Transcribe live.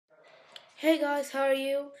Hey guys, how are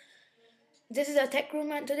you? This is a tech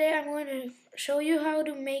room and today I'm going to show you how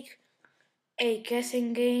to make a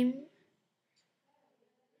guessing game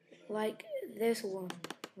like this one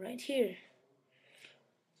right here.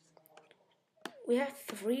 We have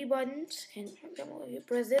 3 buttons and for example if you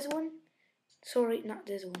press this one, sorry not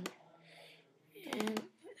this one, and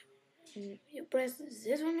you press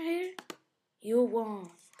this one here, you won.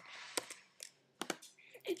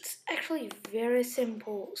 It's actually very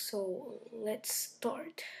simple, so let's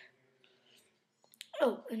start.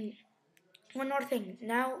 Oh, and one more thing,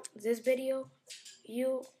 now this video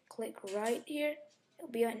you click right here,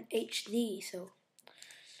 it'll be on HD, so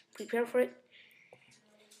prepare for it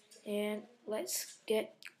and let's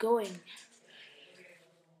get going.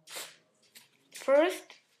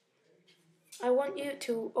 First, I want you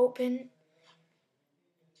to open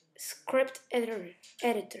script editor.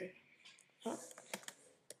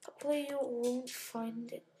 Hopefully you won't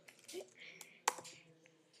find it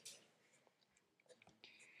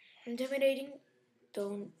intimidating.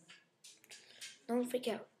 Don't freak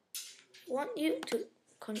out. I want you to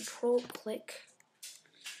control click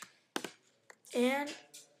and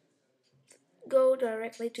go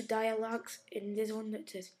directly to dialogues. In this one that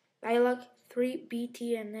says dialogue 3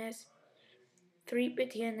 BTNS, 3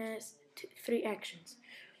 actions.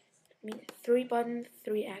 I mean 3 buttons,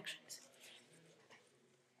 3 actions.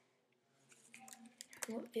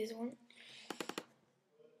 This one.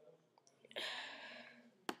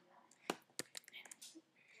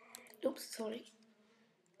 Oops, sorry.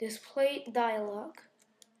 Display dialogue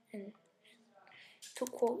and 2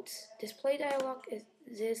 quotes. Display dialogue is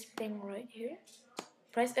this thing right here.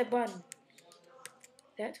 Press a button.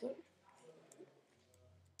 That's what.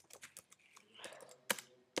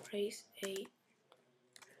 Press a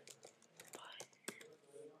button.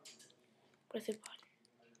 Press a button.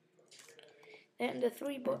 Then the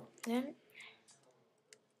 3 button. Then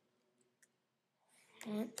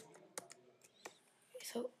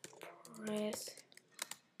so press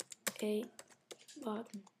a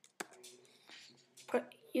button.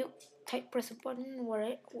 You press a button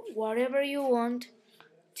whatever you want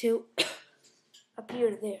to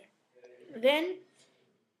appear there. Then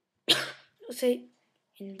say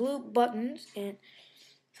in blue buttons and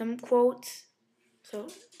some quotes. So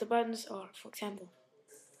the buttons are, for example,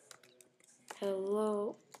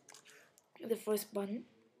 hello, the first button,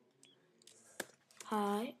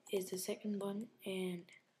 hi is the second button, and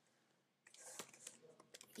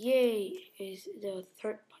yay is the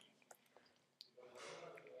third button.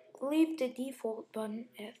 Leave the default button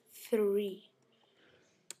at 3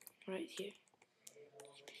 right here.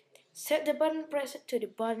 Set the button preset to the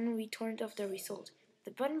button we turned off the result.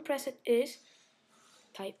 The button preset is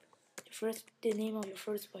type first the name of your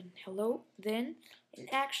first button, hello, then in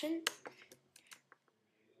action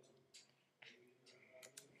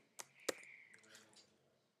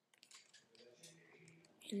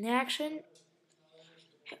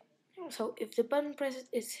so if the button preset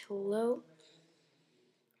is hello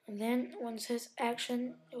and then one says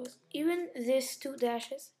action, even these 2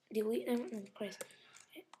 dashes, delete them and press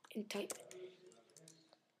and type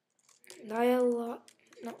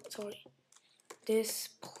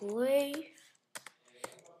display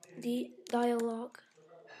the dialogue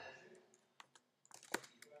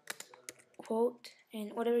quote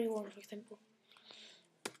and whatever you want, for example,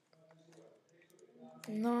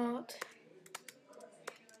 not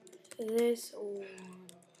this one,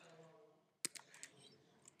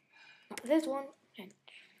 not this one, and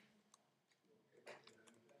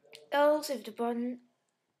else if the button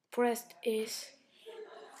pressed is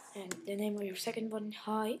and the name of your second button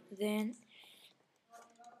hi, then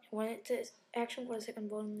when it says action for the second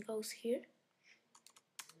button goes here,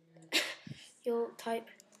 you'll type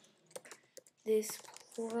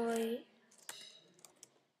display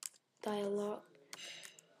dialogue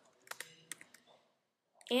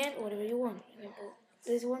and whatever you want. For example,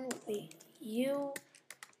 this one would be you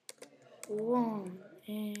won,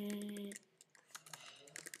 and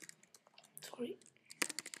sorry,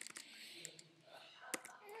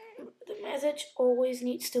 the message always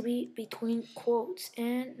needs to be between quotes,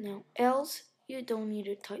 and now else you don't need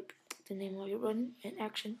to type the name of your button and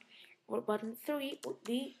action, or button 3 would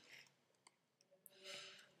be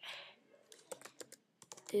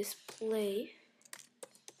display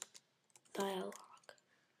dialogue.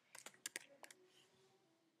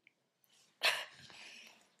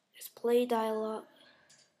 Display dialogue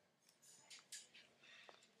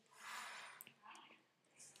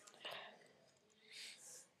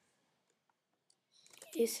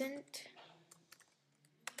isn't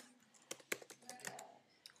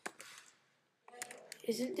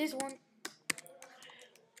this one,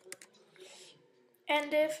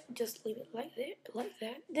 And if just leave it like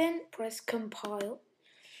that, then press compile,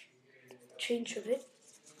 change of it,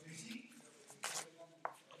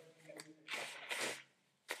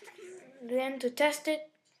 then to test it,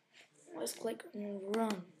 let's click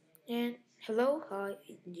run, and hello, hi,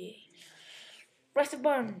 yay. Press the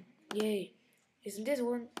button, yay. Isn't this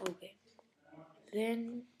one? Okay.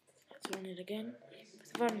 Then let's run it again.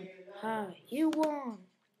 Press the button, hi, you won.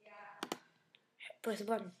 Press the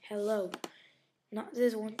button, hello. Not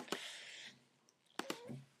this one.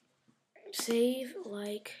 Save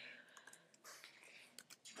like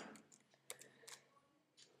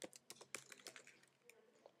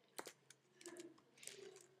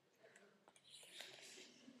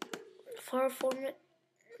file format.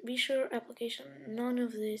 Be sure application none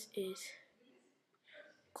of this is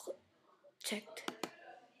checked.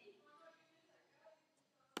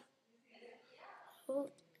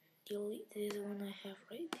 I'll delete this one I have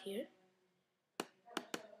right here.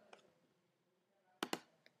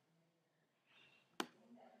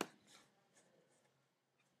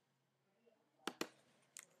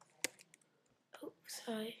 Oops,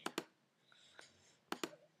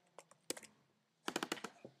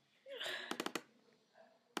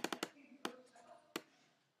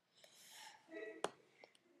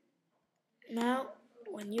 now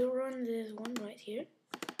when you run this one right here,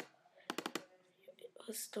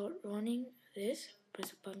 let's start running this.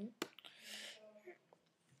 Press a button.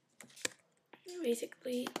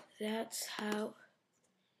 Basically, that's how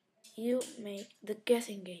you make the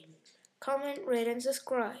guessing game. Comment, rate, and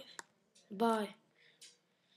subscribe. Bye.